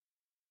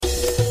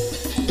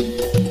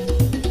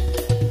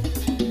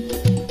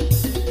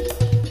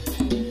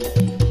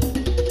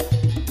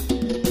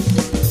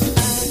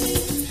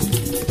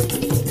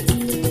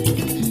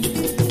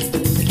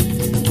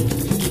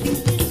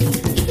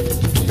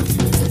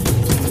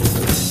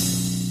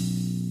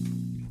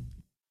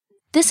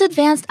This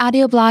advanced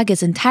audio blog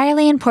is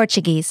entirely in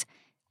Portuguese.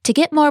 To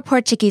get more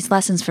Portuguese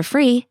lessons for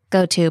free,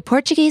 go to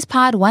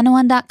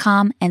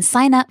PortuguesePod101.com and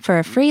sign up for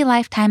a free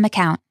lifetime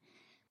account.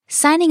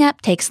 Signing up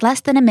takes less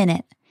than a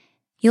minute.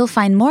 You'll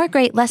find more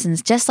great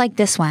lessons just like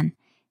this one.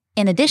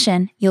 In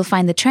addition, you'll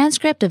find the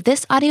transcript of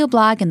this audio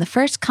blog in the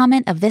first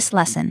comment of this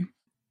lesson.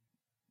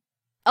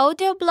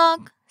 Audio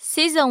blog,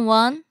 Season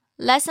 1,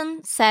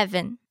 Lesson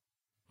 7.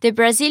 The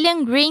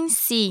Brazilian Green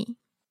Sea.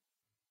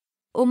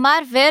 O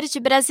Mar Verde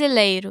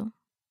Brasileiro.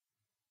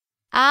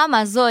 A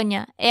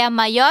Amazônia é a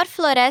maior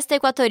floresta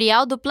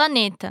equatorial do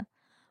planeta.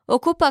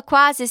 Ocupa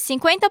quase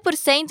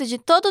 50% de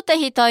todo o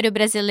território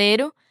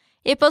brasileiro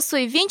e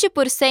possui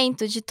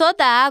 20% de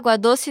toda a água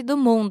doce do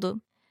mundo,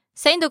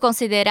 sendo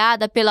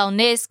considerada pela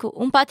Unesco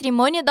um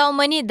patrimônio da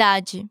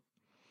humanidade.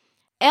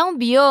 É um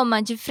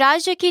bioma de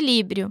frágil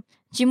equilíbrio,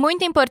 de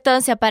muita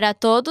importância para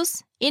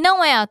todos, e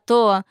não é à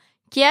toa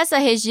que essa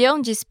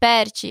região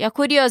desperte a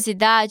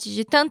curiosidade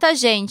de tanta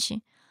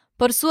gente,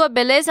 por sua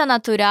beleza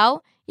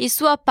natural e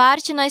sua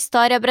parte na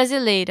história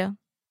brasileira.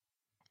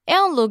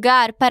 É um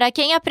lugar para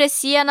quem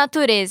aprecia a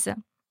natureza.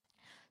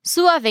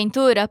 Sua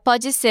aventura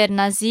pode ser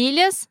nas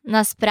ilhas,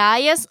 nas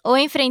praias ou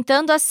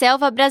enfrentando a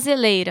selva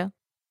brasileira.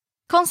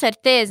 Com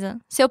certeza,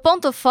 seu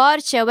ponto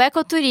forte é o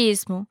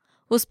ecoturismo,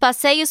 os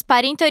passeios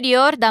para o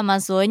interior da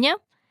Amazônia,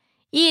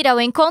 ir ao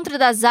encontro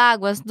das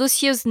águas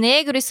dos rios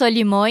Negro e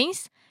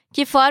Solimões,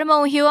 que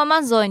formam o rio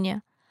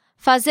Amazônia,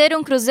 fazer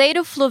um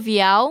cruzeiro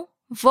fluvial,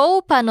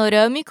 voo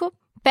panorâmico,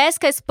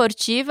 pesca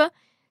esportiva,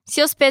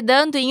 se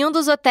hospedando em um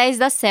dos hotéis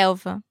da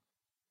selva.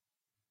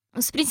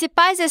 Os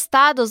principais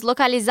estados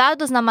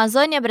localizados na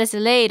Amazônia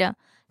brasileira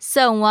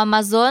são o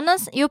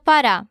Amazonas e o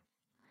Pará.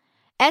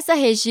 Essa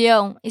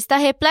região está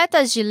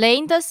repleta de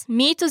lendas,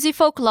 mitos e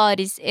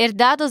folclores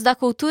herdados da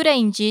cultura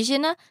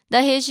indígena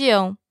da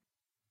região.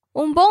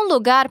 Um bom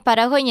lugar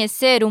para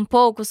conhecer um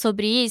pouco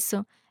sobre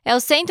isso é o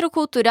Centro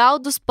Cultural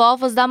dos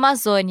Povos da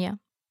Amazônia.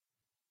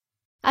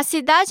 A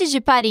cidade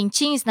de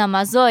Parintins, na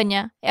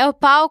Amazônia, é o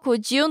palco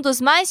de um dos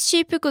mais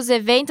típicos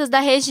eventos da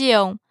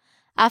região,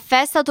 a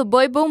Festa do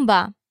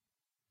Boi-Bumbá.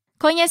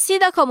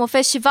 Conhecida como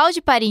Festival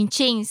de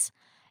Parintins,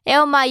 é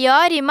o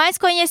maior e mais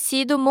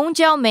conhecido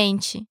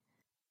mundialmente.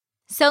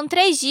 São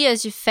 3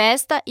 dias de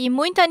festa e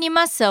muita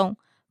animação,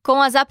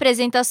 com as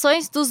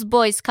apresentações dos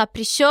bois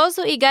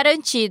Caprichoso e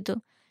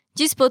Garantido,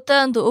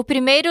 disputando o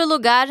primeiro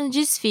lugar no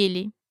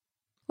desfile.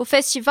 O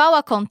festival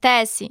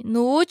acontece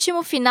no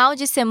último final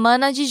de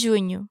semana de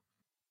junho.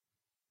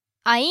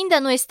 Ainda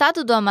no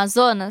estado do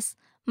Amazonas,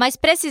 mais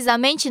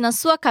precisamente na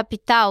sua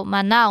capital,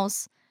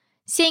 Manaus,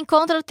 se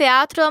encontra o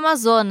Teatro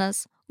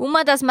Amazonas,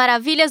 uma das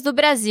maravilhas do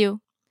Brasil.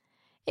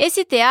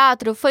 Esse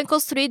teatro foi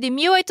construído em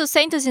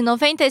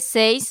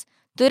 1896,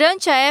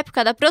 durante a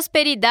época da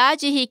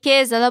prosperidade e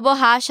riqueza da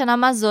borracha na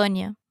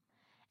Amazônia.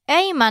 É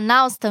em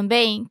Manaus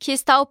também que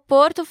está o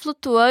Porto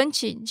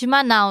Flutuante de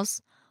Manaus,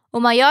 o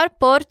maior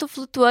porto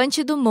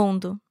flutuante do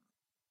mundo.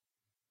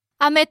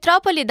 A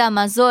metrópole da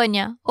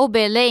Amazônia, ou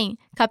Belém,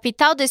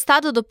 capital do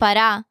estado do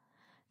Pará,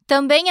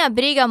 também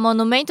abriga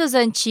monumentos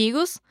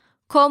antigos,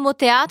 como o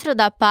Teatro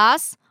da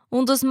Paz,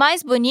 um dos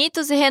mais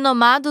bonitos e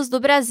renomados do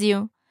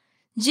Brasil,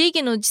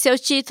 digno de seu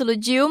título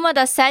de uma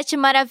das 7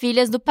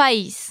 maravilhas do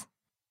país.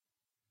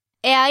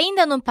 É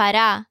ainda no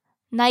Pará,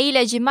 na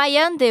ilha de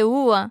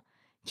Maiandeua,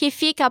 que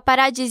fica a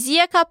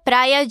paradisíaca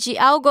praia de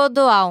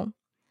Algodoal.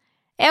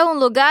 É um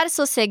lugar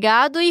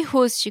sossegado e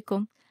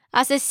rústico,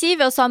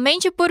 acessível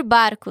somente por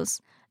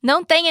barcos,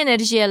 não tem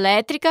energia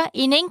elétrica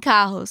e nem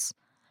carros.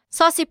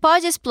 Só se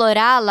pode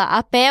explorá-la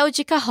a pé ou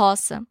de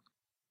carroça.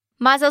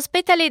 Mas a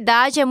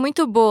hospitalidade é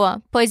muito boa,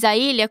 pois a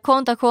ilha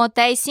conta com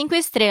hotéis 5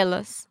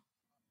 estrelas.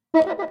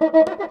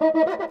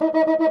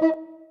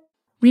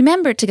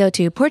 Remember to go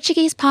to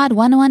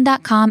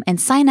PortuguesePod101.com and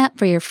sign up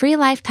for your free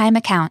lifetime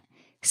account.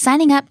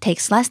 Signing up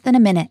takes less than a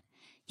minute.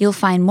 You'll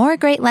find more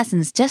great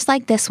lessons just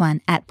like this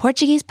one at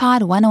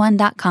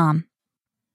PortuguesePod101.com.